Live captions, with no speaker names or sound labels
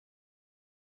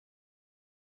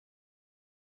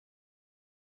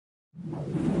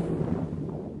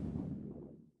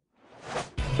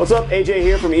What's up? AJ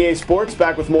here from EA Sports,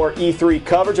 back with more E3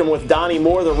 coverage. I'm with Donnie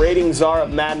Moore, the ratings czar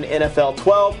of Madden NFL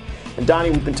 12. And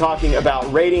Donnie, we've been talking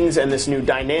about ratings and this new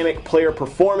dynamic player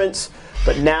performance,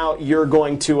 but now you're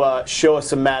going to show us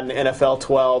some Madden NFL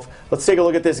 12. Let's take a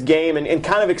look at this game and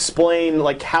kind of explain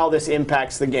like how this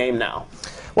impacts the game now.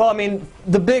 Well, I mean,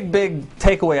 the big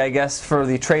takeaway, I guess, for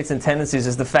the traits and tendencies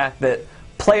is the fact that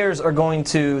players are going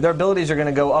to, their abilities are going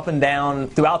to go up and down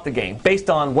throughout the game based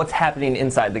on what's happening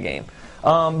inside the game.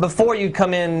 Before you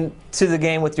come in to the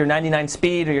game with your 99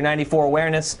 speed or your 94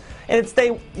 awareness, and it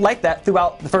stay like that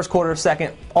throughout the first quarter,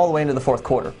 second, all the way into the fourth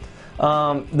quarter.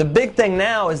 The big thing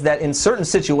now is that in certain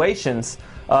situations,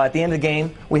 at the end of the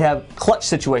game, we have clutch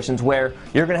situations where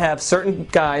you're going to have certain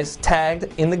guys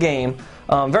tagged in the game,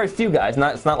 very few guys,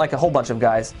 it's not like a whole bunch of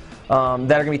guys, that are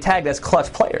going to be tagged as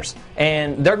clutch players.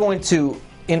 And they're going to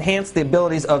enhance the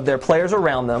abilities of their players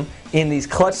around them in these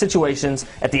clutch situations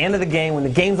at the end of the game when the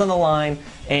game's on the line,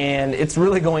 and it's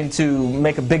really going to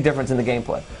make a big difference in the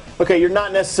gameplay. Okay, you're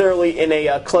not necessarily in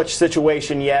a clutch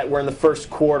situation yet. We're in the first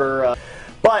quarter,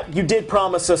 but you did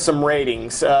promise us some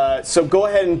ratings. So go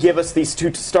ahead and give us these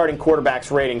two starting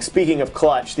quarterbacks' ratings. Speaking of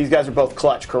clutch, these guys are both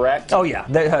clutch, correct? Oh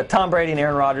yeah, Tom Brady and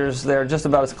Aaron Rodgers, they're just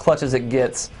about as clutch as it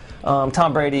gets.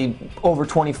 Tom Brady over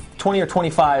 20 or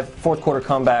 25 fourth quarter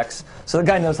comebacks, so the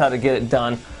guy knows how to get it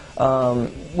done.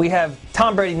 We have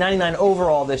Tom Brady 99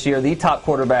 overall this year, the top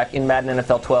quarterback in Madden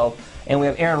NFL 12, and we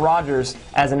have Aaron Rodgers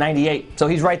as a 98. So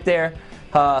he's right there,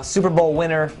 Super Bowl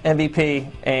winner, MVP,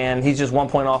 and he's just 1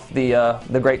 point off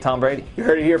the great Tom Brady. You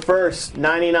heard it here first.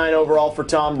 99 overall for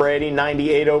Tom Brady,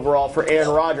 98 overall for Aaron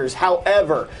Rodgers.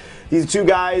 However, these two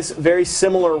guys, very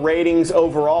similar ratings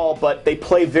overall, but they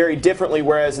play very differently,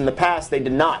 whereas in the past they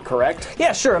did not, correct?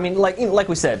 Yeah, sure. I mean, like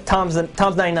we said, Tom's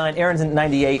 99, Aaron's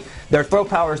 98. Their throw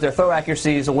powers, their throw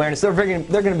accuracies, awareness, they're going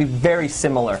to be very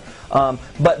similar.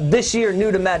 But this year, new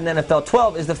to Madden NFL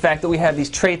 12 is the fact that we have these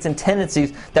traits and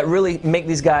tendencies that really make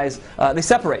these guys, they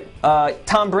separate.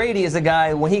 Tom Brady is a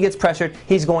guy, when he gets pressured,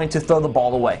 he's going to throw the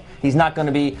ball away. He's not going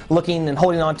to be looking and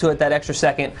holding on to it that extra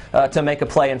second to make a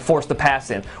play and force the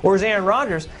pass in. Whereas Aaron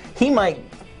Rodgers, he might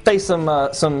face some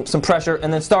pressure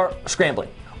and then start scrambling.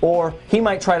 Or he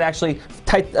might try to actually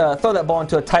throw that ball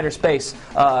into a tighter space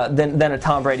than a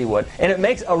Tom Brady would. And it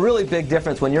makes a really big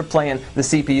difference when you're playing the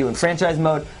CPU in franchise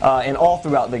mode and all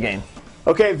throughout the game.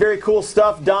 Okay, very cool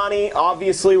stuff, Donnie.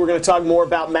 Obviously, we're going to talk more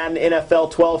about Madden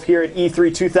NFL 12 here at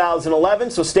E3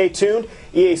 2011, so stay tuned.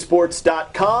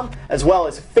 EASports.com, as well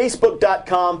as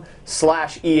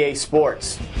Facebook.com/EA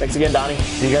Sports. Thanks again, Donnie.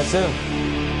 See you guys soon.